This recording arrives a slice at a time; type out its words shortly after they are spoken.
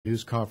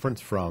News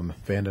conference from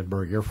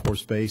Vandenberg Air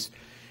Force Base,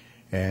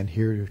 and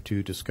here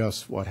to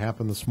discuss what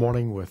happened this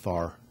morning with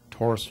our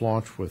Taurus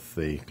launch with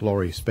the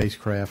Glory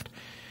spacecraft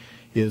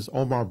is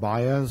Omar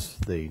Baez,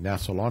 the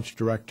NASA launch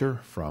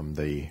director from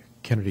the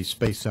Kennedy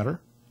Space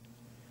Center,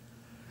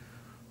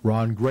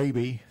 Ron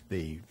Graby,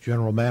 the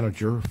general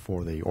manager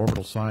for the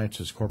Orbital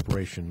Sciences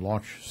Corporation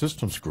Launch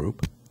Systems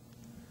Group,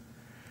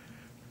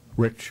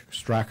 Rich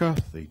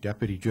Straka, the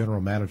Deputy General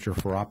Manager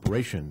for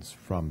Operations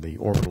from the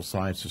Orbital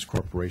Sciences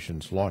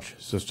Corporation's Launch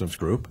Systems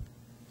Group,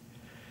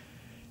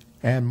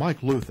 and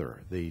Mike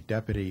Luther, the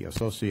Deputy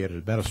Associate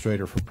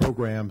Administrator for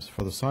Programs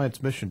for the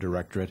Science Mission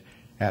Directorate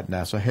at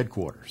NASA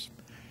headquarters.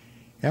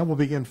 And we'll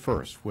begin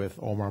first with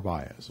Omar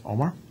Baez.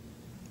 Omar?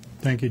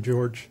 Thank you,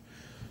 George.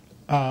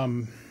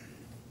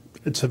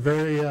 It's a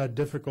very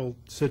difficult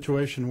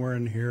situation we're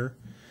in here,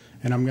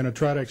 and I'm going to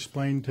try to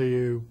explain to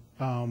you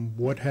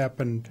what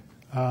happened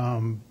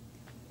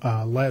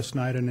last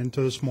night and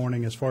into this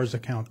morning as far as the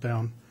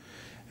countdown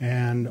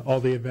and all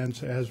the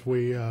events as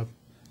we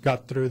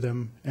got through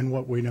them and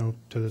what we know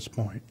to this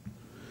point.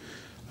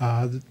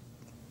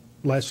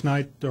 Last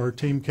night our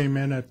team came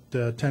in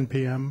at 10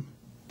 p.m.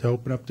 to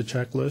open up the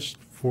checklist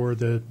for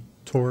the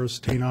Taurus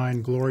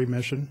T9 Glory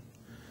mission.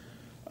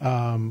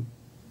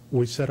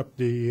 We set up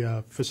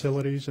the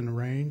facilities and the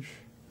range,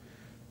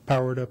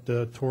 powered up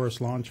the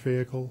Taurus launch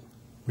vehicle,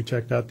 we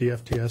checked out the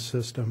FTS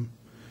system.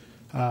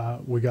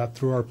 We got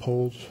through our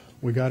polls.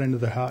 We got into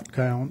the hot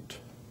count.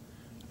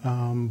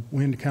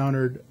 We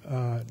encountered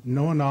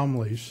no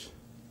anomalies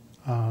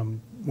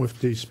with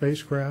the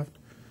spacecraft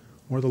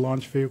or the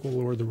launch vehicle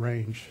or the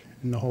range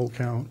in the whole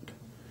count.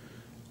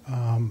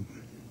 At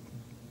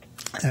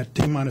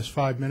T-minus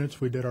 5 minutes,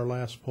 we did our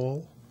last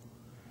poll,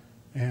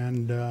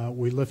 and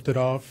we lifted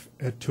off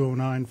at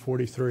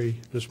 2:09:43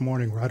 this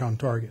morning, right on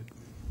target.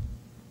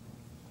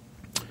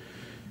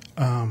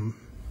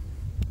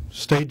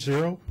 Stage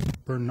 0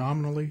 burned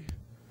nominally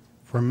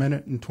for 1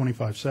 minute and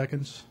 25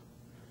 seconds.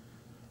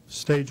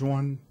 Stage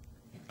 1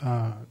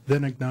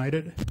 then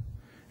ignited,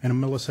 and a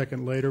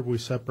millisecond later we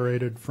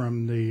separated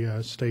from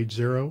the stage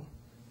 0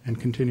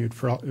 and continued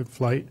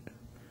flight.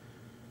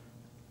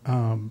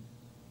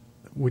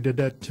 We did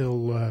that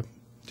till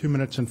 2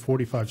 minutes and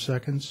 45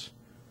 seconds,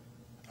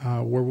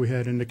 where we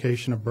had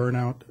indication of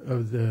burnout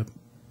of the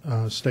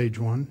stage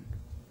 1,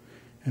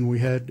 and we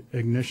had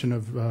ignition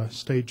of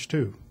stage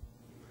 2.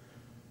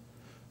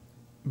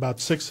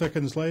 About 6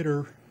 seconds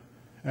later,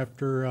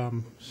 after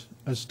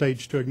a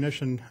stage 2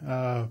 ignition,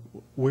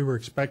 we were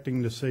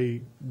expecting to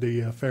see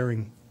the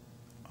fairing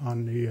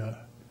on the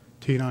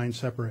T9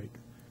 separate.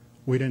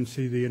 We didn't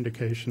see the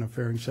indication of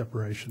fairing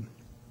separation.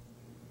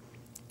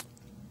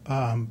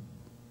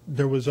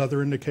 There was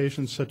other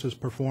indications such as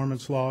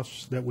performance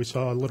loss that we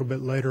saw a little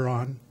bit later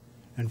on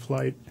in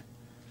flight,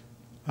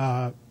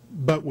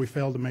 but we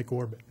failed to make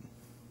orbit.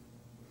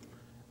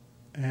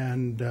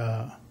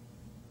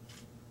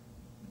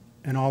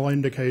 And all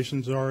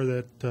indications are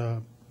that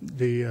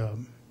the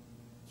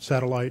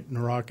satellite and the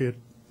rocket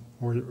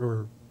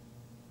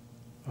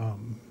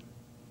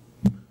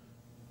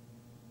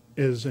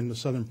is in the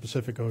southern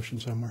Pacific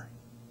Ocean somewhere.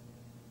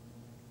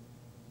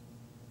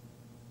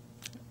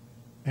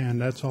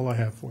 And that's all I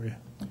have for you.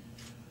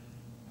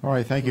 All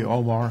right, thank you,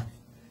 Omar.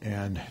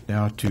 And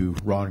now to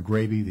Ron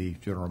Graby, the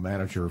General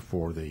Manager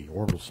for the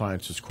Orbital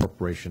Sciences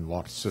Corporation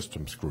Launch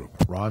Systems Group.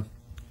 Ron?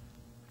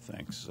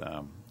 Thanks.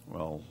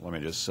 Well, let me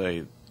just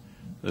say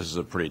this is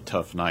a pretty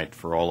tough night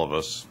for all of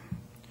us.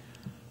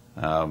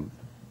 A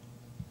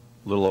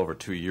little over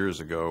 2 years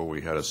ago,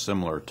 we had a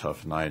similar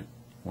tough night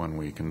when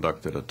we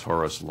conducted a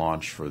Taurus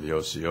launch for the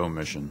OCO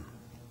mission.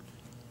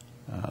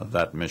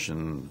 That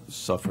mission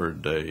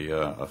suffered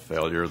a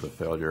failure. The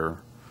failure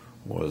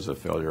was a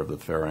failure of the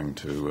fairing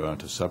to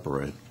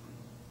separate.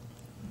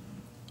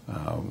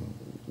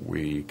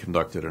 We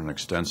conducted an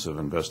extensive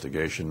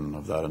investigation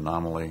of that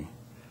anomaly,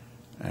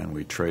 and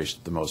we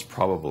traced the most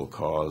probable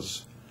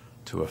cause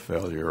to a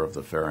failure of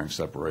the fairing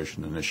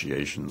separation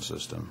initiation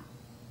system.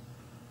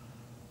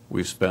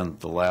 We've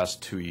spent the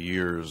last 2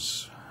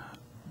 years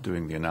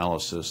doing the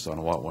analysis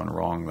on what went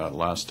wrong that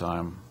last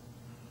time,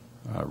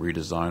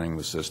 redesigning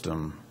the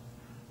system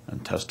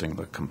and testing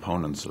the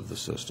components of the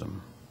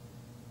system.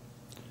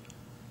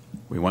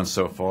 We went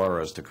so far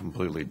as to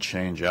completely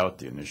change out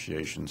the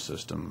initiation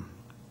system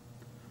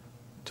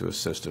to a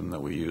system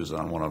that we use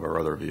on one of our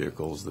other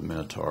vehicles, the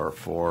Minotaur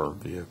 4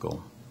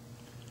 vehicle.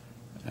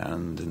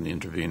 And in the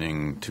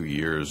intervening 2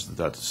 years,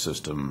 that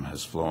system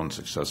has flown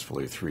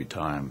successfully 3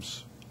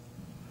 times.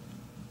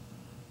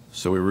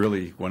 So we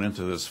really went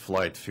into this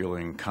flight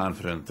feeling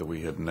confident that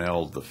we had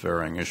nailed the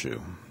fairing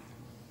issue.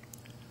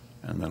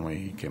 And then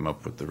we came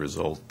up with the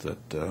result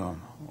that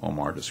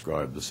Omar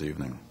described this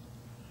evening.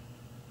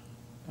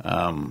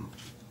 Let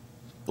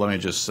me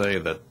just say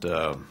that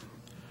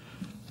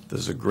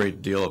there's a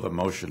great deal of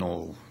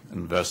emotional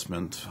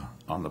investment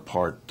on the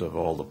part of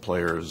all the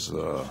players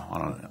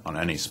on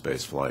any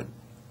space flight,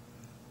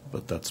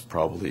 but that's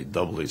probably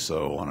doubly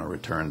so on a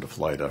return to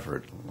flight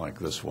effort like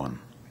this one.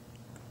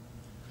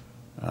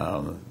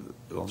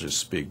 I'll just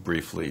speak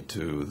briefly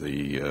to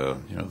the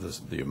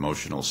the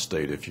emotional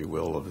state, if you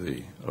will, of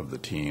the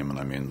team, and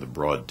I mean the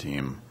broad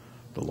team,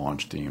 the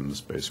launch team, the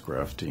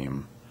spacecraft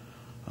team,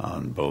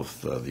 on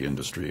both the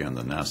industry and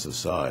the NASA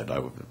side.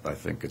 I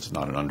think it's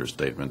not an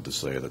understatement to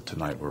say that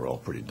tonight we're all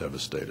pretty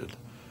devastated.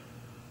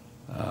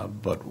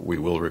 But we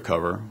will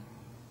recover.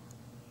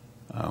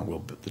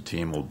 The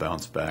team will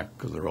bounce back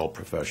because they're all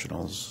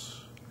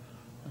professionals,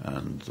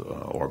 and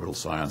Orbital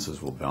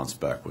Sciences will bounce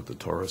back with the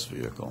Taurus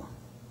vehicle.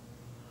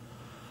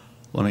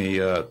 Let me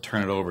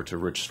turn it over to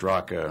Rich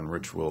Straka, and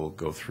Rich will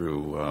go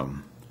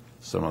through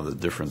some of the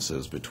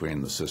differences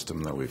between the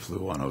system that we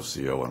flew on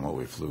OCO and what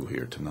we flew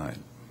here tonight.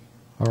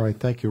 All right,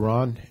 thank you,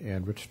 Ron.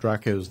 And Rich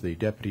Straka is the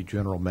Deputy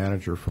General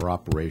Manager for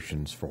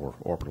Operations for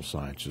Orbital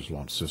Sciences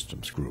Launch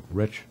Systems Group.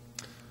 Rich?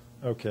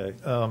 Okay.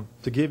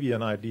 To give you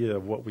an idea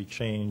of what we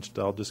changed,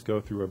 I'll just go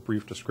through a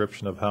brief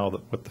description of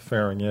what the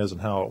fairing is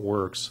and how it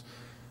works.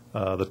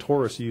 The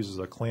Taurus uses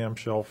a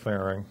clamshell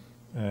fairing,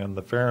 and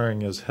the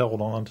fairing is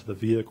held onto the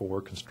vehicle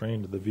or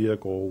constrained to the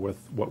vehicle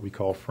with what we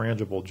call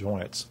frangible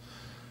joints.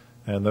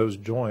 And those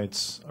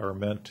joints are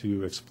meant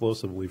to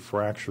explosively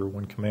fracture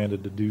when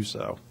commanded to do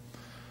so.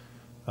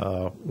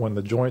 When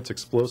the joints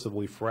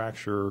explosively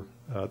fracture,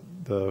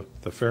 the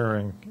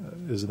fairing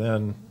is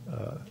then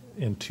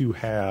in two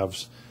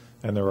halves,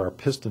 and there are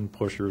piston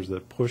pushers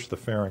that push the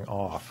fairing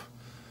off.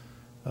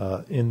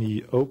 In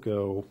the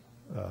OCO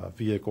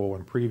vehicle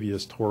and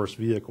previous Taurus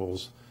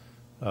vehicles,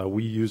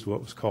 we used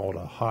what was called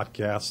a hot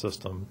gas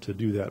system to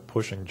do that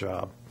pushing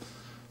job.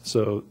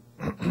 So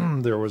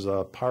there was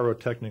a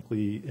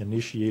pyrotechnically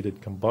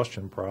initiated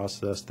combustion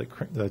process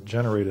that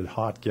generated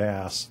hot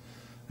gas,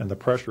 and the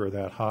pressure of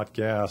that hot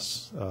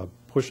gas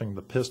pushing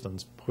the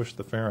pistons pushed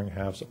the fairing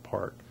halves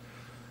apart.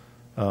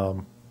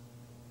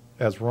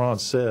 As Ron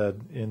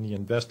said, in the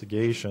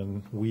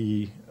investigation,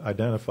 we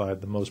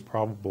identified the most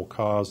probable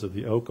cause of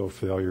the OCO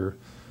failure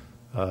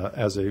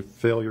as a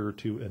failure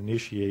to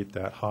initiate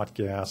that hot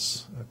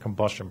gas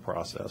combustion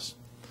process.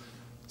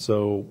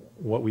 So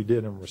what we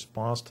did in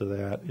response to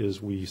that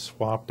is we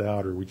swapped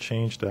out, or we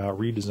changed out,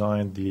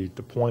 redesigned the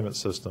deployment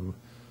system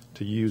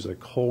to use a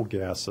cold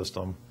gas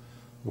system,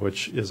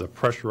 which is a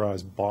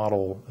pressurized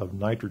bottle of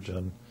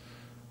nitrogen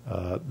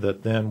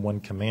that then,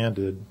 when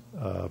commanded,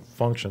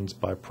 functions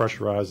by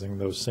pressurizing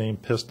those same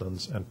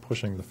pistons and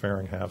pushing the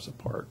fairing halves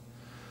apart.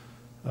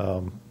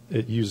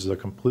 It uses a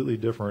completely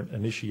different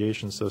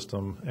initiation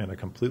system and a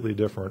completely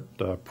different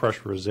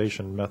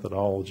pressurization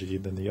methodology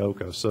than the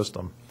OCO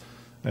system.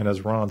 And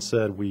as Ron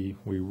said, we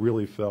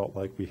really felt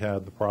like we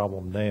had the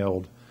problem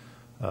nailed,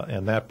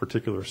 and that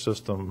particular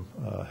system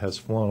has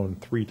flown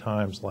 3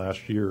 times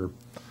last year.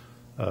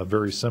 A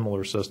very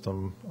similar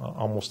system,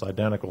 almost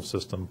identical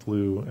system,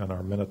 flew in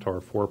our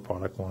Minotaur 4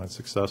 product line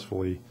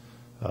successfully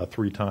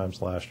 3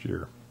 times last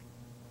year.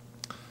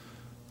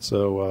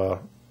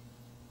 So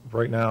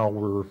right now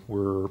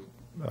we're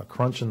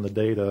crunching the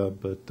data,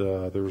 but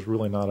there's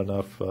really not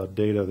enough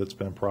data that's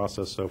been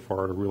processed so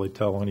far to really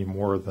tell any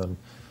more than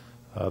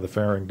the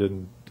fairing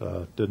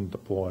didn't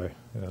deploy,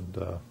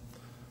 and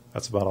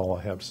that's about all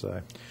I have to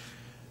say.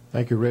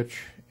 Thank you,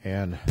 Rich.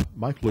 And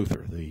Mike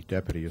Luther, the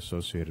Deputy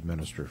Associate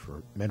Administrator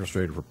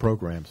for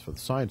Programs for the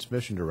Science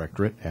Mission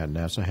Directorate at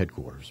NASA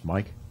Headquarters.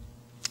 Mike?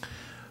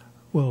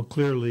 Well,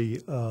 clearly,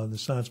 the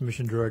Science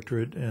Mission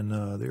Directorate and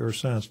the Earth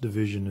Science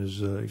Division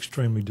is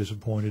extremely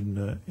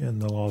disappointed in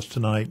the loss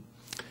tonight.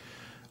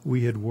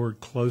 We had worked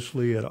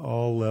closely at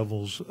all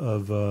levels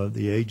of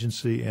the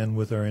agency and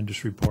with our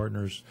industry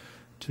partners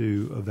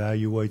to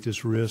evaluate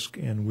this risk,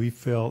 and we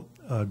felt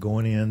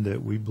going in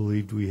that we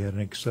believed we had an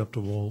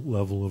acceptable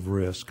level of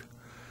risk.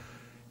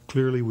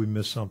 Clearly, we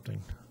missed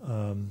something.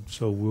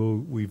 So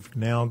we've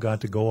now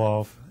got to go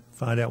off,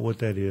 find out what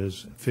that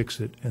is, fix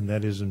it, and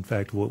that is, in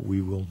fact, what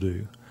we will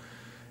do.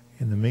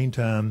 In the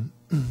meantime,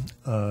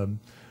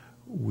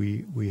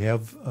 we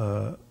have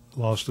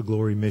lost the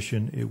Glory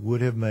mission. It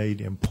would have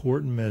made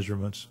important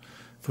measurements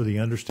for the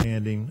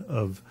understanding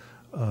of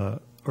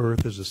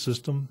Earth as a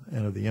system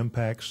and of the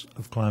impacts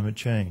of climate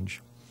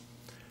change.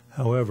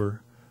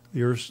 However,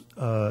 the Earth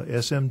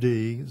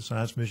SMD, the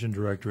Science Mission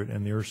Directorate,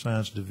 and the Earth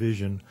Science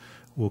Division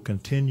will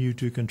continue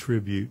to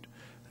contribute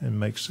and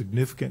make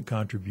significant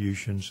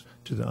contributions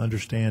to the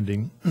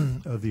understanding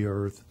of the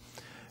Earth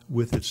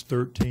with its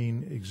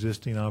 13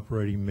 existing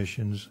operating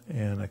missions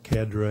and a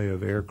cadre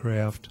of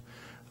aircraft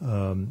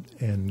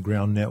and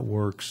ground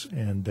networks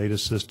and data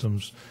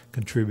systems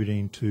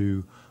contributing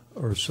to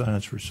Earth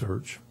science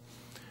research.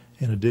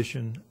 In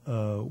addition,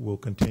 we'll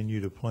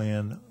continue to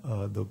plan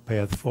the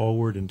path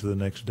forward into the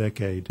next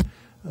decade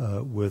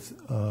with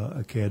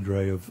a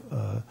cadre of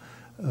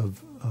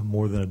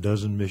more than a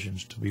dozen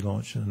missions to be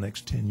launched in the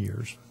next 10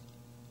 years.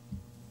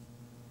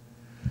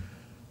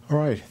 All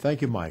right.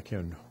 Thank you, Mike.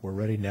 And we're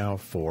ready now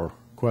for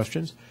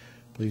questions.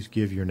 Please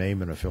give your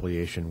name and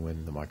affiliation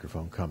when the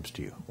microphone comes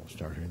to you. We'll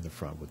start here in the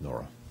front with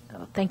Nora.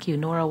 Thank you.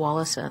 Nora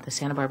Wallace, the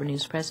Santa Barbara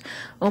News Press.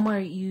 Omar,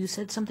 you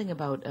said something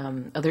about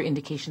other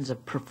indications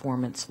of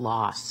performance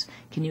loss.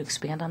 Can you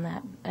expand on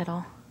that at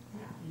all?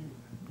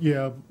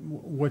 Yeah,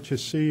 what you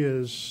see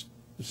is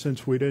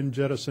since we didn't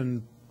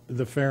jettison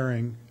the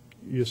fairing,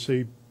 you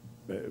see,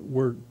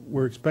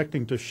 we're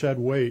expecting to shed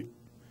weight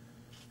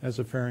as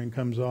the fairing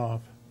comes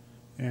off,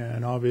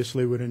 and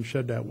obviously we didn't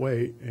shed that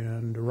weight,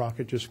 and the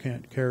rocket just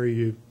can't carry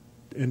you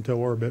into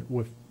orbit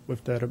with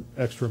that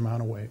extra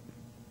amount of weight.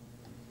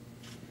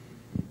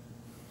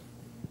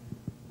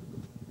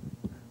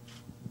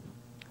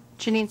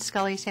 Janine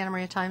Scully, Santa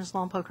Maria Times,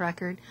 Lompoc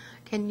Record.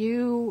 Can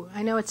you,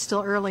 I know it's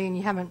still early and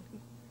you haven't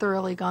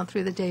thoroughly gone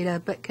through the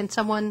data, but can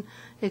someone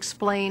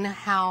explain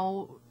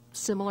how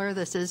similar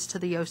this is to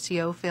the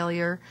OCO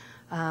failure?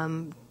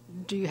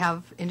 Do you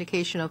have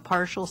indication of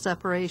partial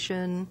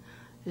separation?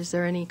 Is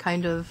there any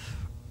kind of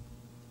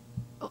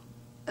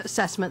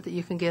assessment that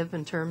you can give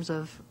in terms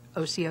of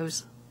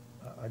OCOs?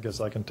 I guess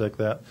I can take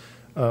that.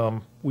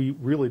 We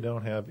really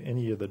don't have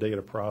any of the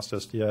data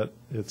processed yet.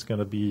 It's going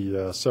to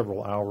be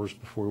several hours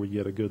before we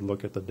get a good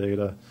look at the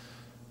data.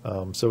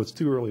 So it's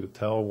too early to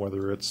tell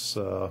whether it's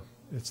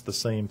the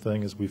same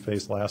thing as we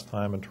faced last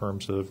time in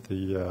terms of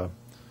the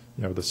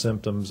the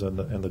symptoms and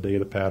the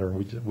data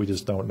pattern. We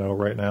just don't know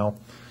right now.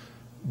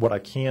 What I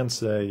can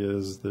say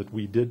is that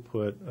we did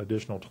put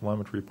additional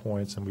telemetry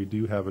points and we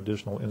do have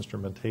additional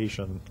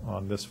instrumentation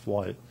on this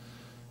flight.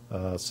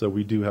 So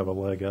we do have a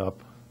leg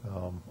up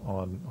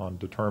on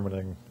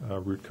determining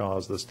root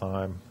cause this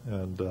time,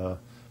 and but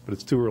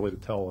it's too early to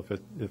tell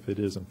if it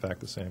is in fact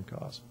the same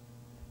cause.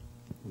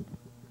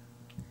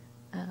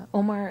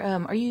 Omar,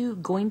 are you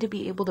going to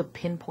be able to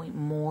pinpoint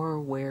more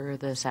where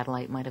the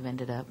satellite might have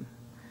ended up?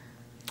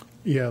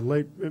 Yeah,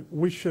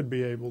 we should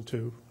be able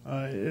to.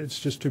 It's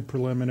just too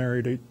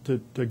preliminary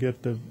to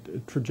get the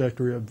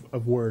trajectory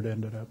of where it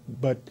ended up.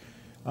 But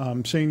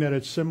seeing that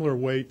it's similar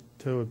weight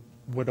to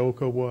what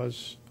OCO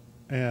was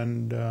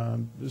and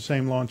the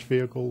same launch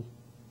vehicle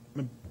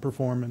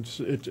performance,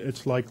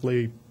 it's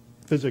likely,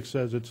 physics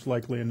says it's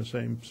likely in the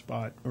same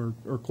spot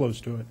or close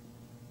to it.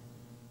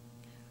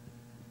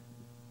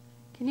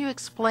 Can you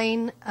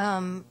explain,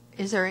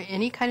 is there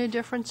any kind of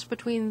difference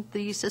between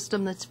the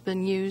system that's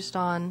been used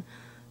on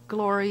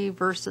Glory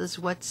versus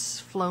what's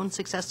flown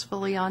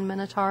successfully on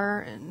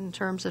Minotaur in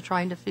terms of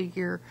trying to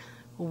figure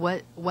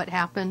what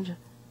happened?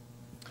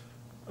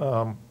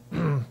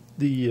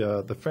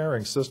 The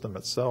fairing system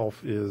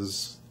itself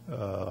is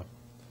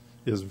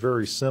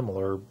very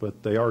similar,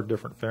 but they are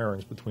different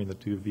fairings between the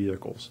two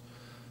vehicles.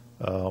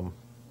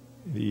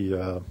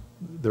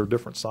 They're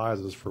different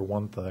sizes for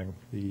one thing.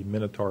 The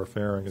Minotaur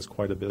fairing is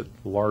quite a bit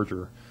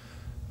larger,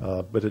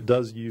 but it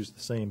does use the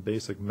same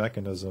basic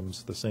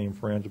mechanisms, the same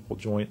frangible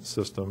joint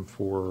system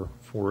for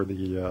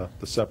the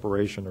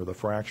separation or the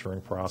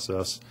fracturing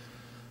process,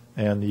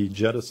 and the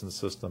jettison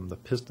system, the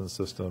piston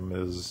system,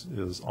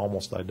 is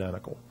almost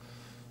identical.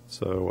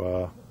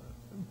 So,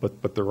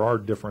 but there are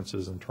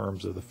differences in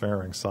terms of the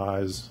fairing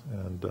size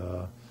and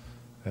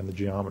the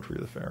geometry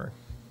of the fairing.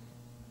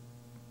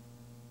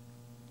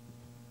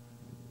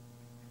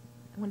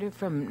 I wonder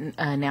from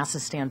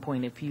NASA's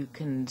standpoint if you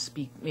can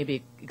speak,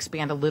 maybe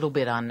expand a little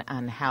bit on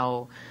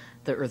how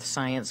the Earth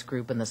Science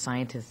Group and the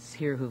scientists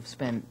here who've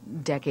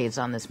spent decades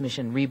on this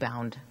mission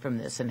rebound from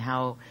this, and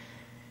how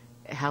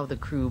the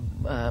crew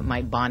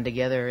might bond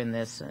together in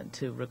this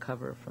to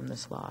recover from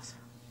this loss.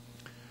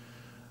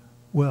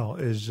 Well,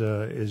 as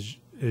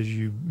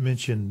you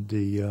mentioned,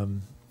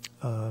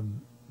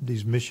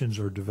 these missions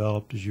are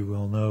developed, as you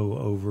well know,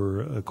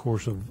 over a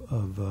course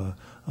of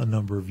a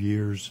number of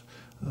years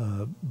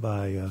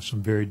by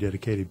some very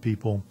dedicated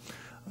people,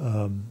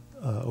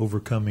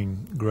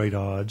 overcoming great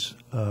odds,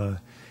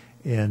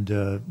 and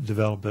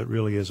develop that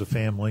really as a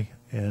family,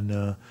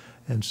 and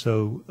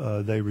so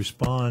they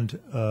respond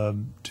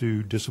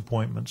to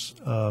disappointments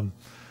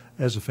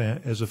as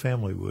a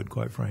family would,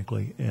 quite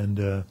frankly,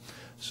 and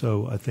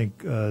so I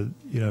think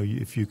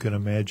if you can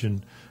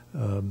imagine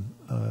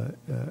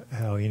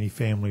how any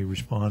family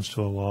responds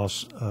to a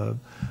loss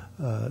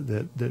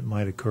that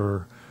might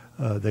occur.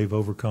 They've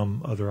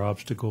overcome other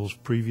obstacles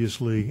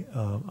previously.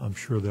 I'm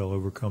sure they'll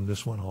overcome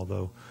this one,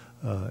 although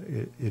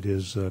it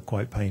is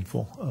quite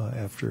painful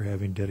after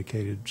having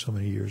dedicated so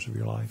many years of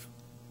your life.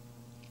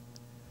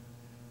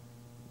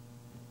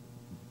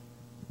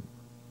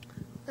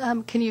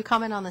 Can you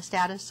comment on the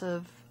status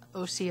of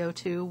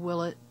OCO2?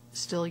 Will it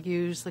still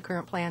use, the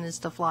current plan is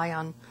to fly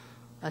on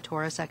a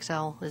Taurus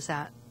XL?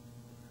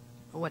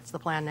 What's the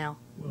plan now?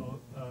 Well,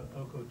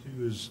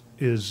 OCO2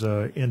 is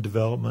in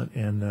development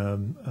and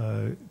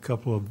a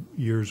couple of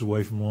years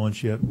away from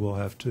launch yet. We'll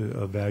have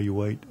to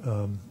evaluate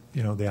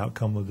the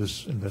outcome of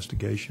this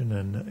investigation,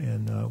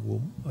 and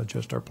we'll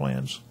adjust our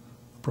plans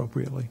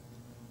appropriately.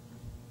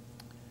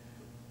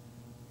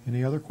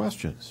 Any other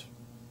questions?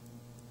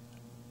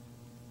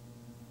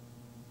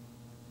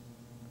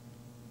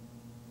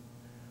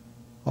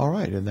 All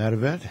right, in that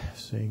event,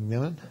 seeing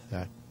none,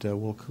 that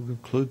will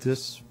conclude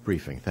this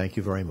briefing. Thank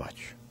you very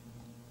much.